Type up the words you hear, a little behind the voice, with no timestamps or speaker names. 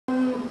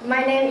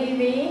My name is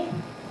Evie.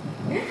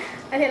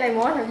 I think like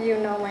most of you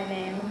know my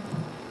name.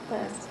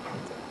 First.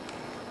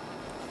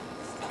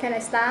 Can I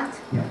start?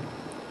 Yeah.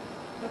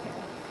 Okay.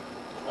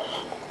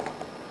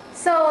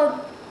 So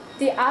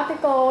the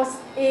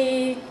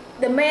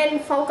the main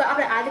focus of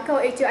the article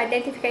is to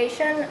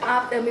identification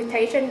of the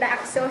mutation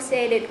that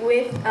associated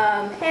with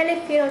hairy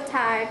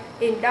phenotype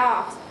in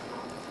dogs.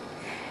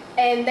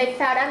 And they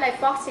found out like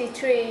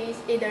FOXY3 is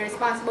the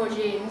responsible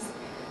genes.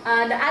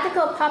 The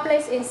article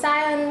published in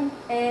Science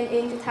and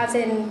in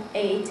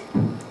 2008.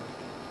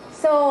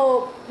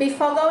 So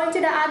before going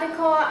to the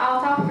article,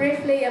 I'll talk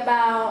briefly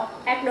about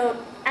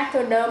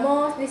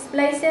ectodermal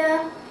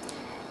dysplasia.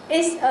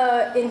 It's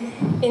an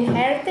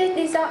inherited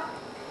disorder.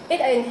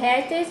 It's an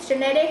inherited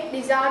genetic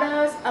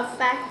disorders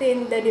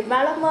affecting the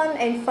development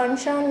and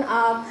function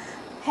of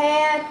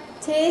hair,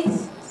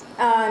 teeth,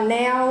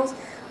 nails,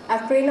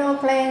 adrenal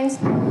glands.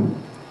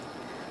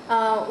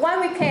 Why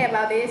we care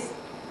about this?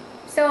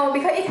 So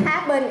because it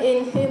happened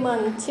in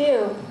humans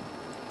too,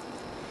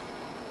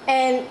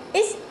 and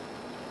it's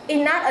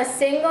not a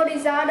single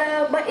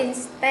disorder, but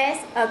instead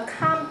a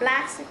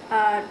complex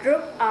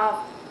group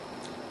of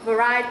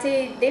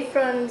variety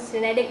different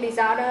genetic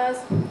disorders.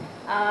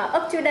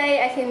 Up to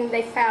date, I think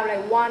they found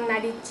like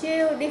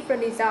 192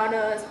 different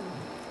disorders,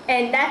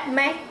 and that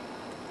makes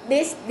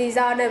this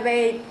disorder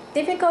very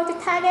difficult to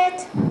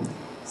target.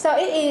 So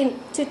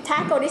to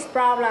tackle this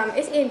problem,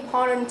 it's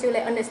important to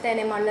understand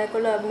the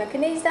molecular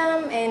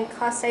mechanism and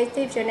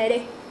causative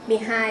genetic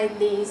behind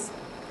these.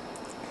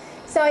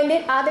 So in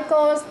these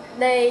articles,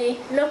 they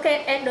look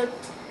at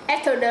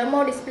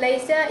ectodermal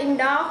dysplasia in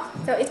dogs.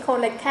 So it's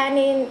called like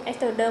canine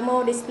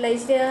ectodermal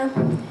dysplasia.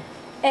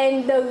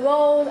 And the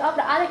goal of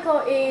the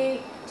article is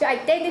to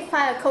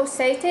identify a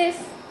causative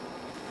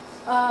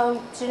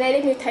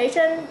genetic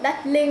mutation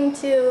that link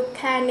to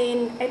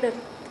canine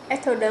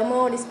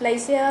ectodermal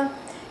dysplasia.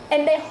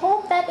 And they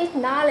hope that this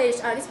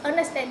knowledge or this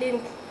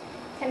understanding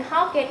can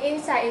help get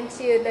insight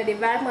into the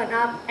development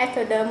of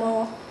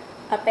ectodermal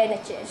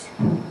appendages.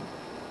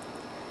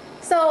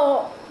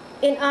 So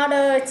in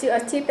order to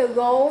achieve the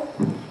goal,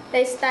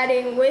 they're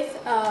starting with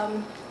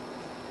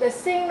the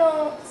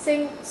single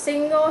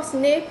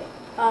SNP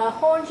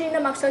whole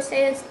genome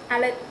association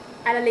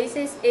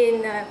analysis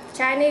in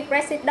Chinese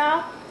Brexit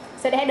dog.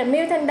 So they had the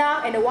mutant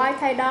dog and the wild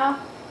type dog,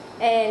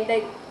 and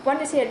they want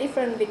to see a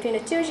difference between the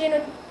two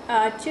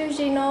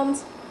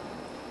genomes.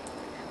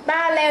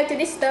 Parallel to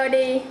this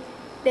study,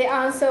 they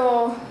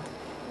also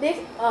did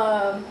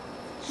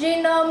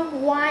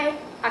genome-wide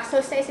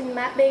association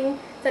mapping.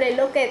 So they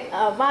look at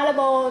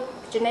available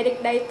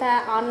genetic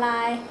data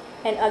online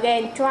and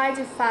again try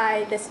to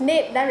find the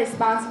SNP that's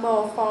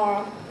responsible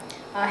for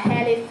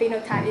hairy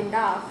phenotype in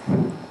dogs.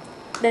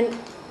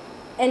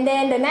 And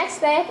then the next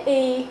step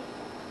is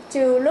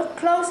to look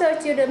closer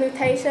to the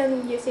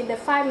mutation using the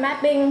file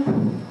mapping.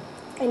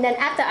 And then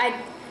after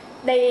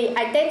they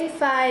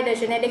identify the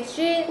genetic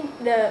gene,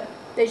 the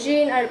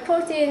gene or the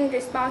protein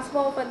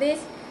responsible for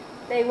this,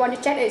 they want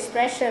to check the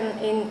expression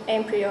in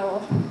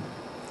embryo.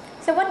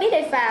 So what did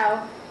they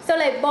found? So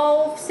like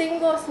both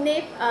single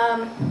SNP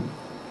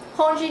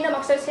whole genome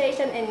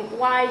association and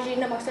wide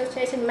genome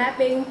association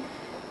mapping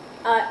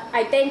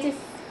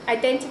identify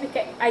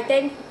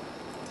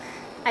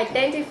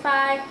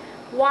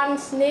one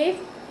SNP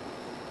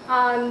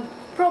on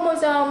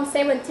chromosome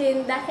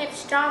 17 that have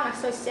strong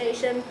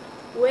association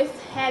with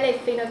hairy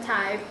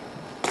phenotype.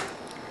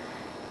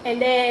 And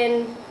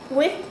then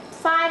with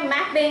file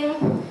mapping,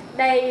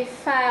 they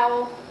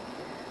found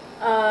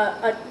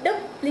a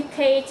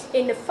duplicate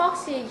in the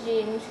FOXY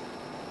gene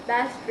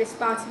that's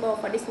responsible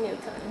for this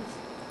mutant.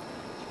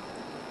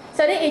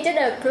 So this is just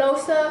a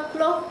closer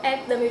look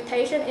at the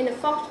mutation in the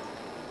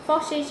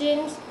FOXY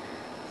genes,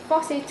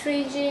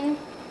 FOXY3 gene.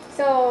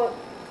 So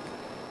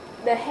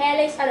the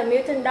helix of the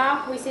mutant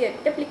dog, we see a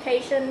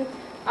duplication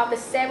of the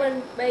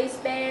 7 base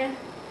pair,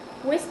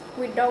 which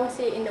we don't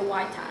see in the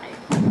wild type.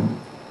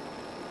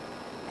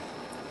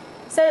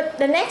 So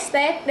the next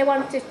step, they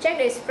want to check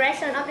the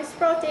expression of this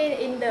protein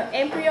in the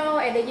embryo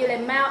and the usually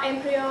male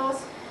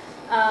embryos.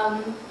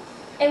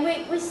 And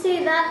we see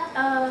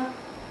that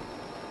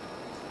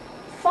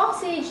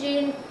FOXY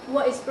gene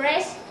was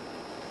expressed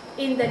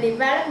in the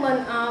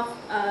development of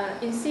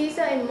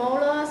incisor and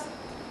molars,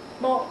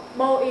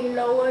 both in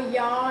lower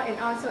jaw and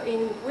also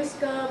in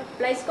whisker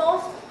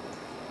blasicles.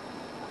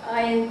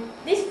 And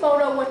this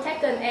photo was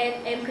taken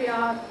at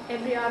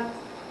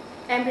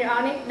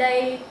embryonic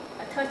day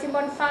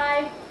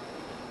 13.5,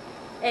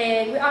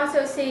 and we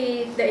also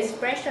see the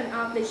expression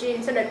of the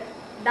gene, so the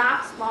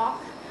dark spot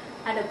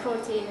and the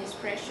protein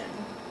expression.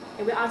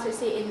 And we also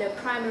see in the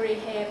primary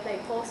hair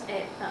follicles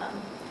at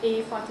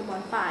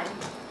E14.5.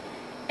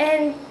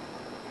 And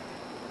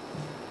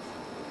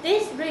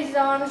these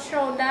results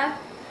show that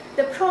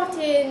the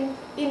protein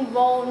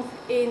involved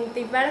in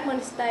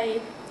development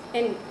stage,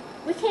 and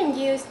we can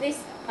use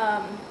this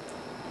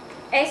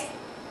as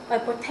a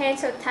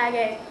potential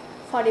target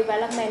for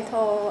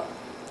developmental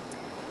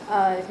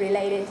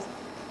related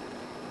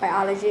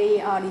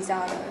biology or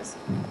disorders.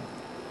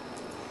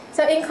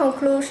 So in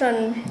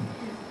conclusion,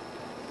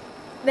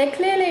 They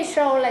clearly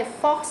show like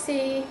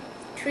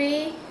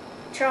FOXC3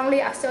 strongly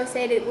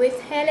associated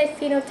with hairy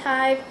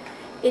phenotype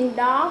in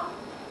dog,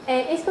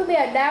 and it could be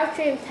a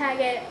downstream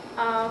target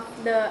of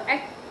the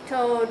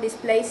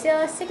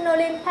ectrodysplasia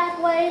signaling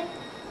pathway.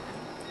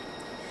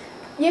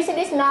 Using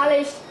this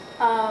knowledge,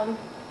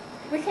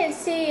 we can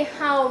see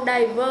how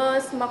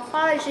diverse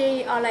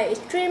morphology or like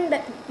extreme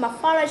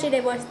morphology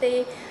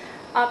diversity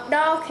of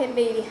dog can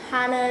be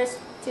harnessed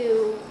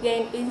to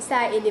gain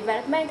insight in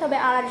developmental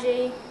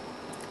biology.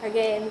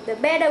 Again, the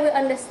better we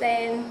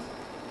understand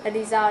the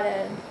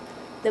disorder,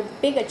 the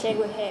bigger chance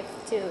we have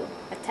to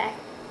attack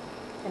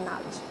the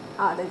knowledge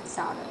or the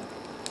disorder.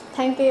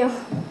 Thank you.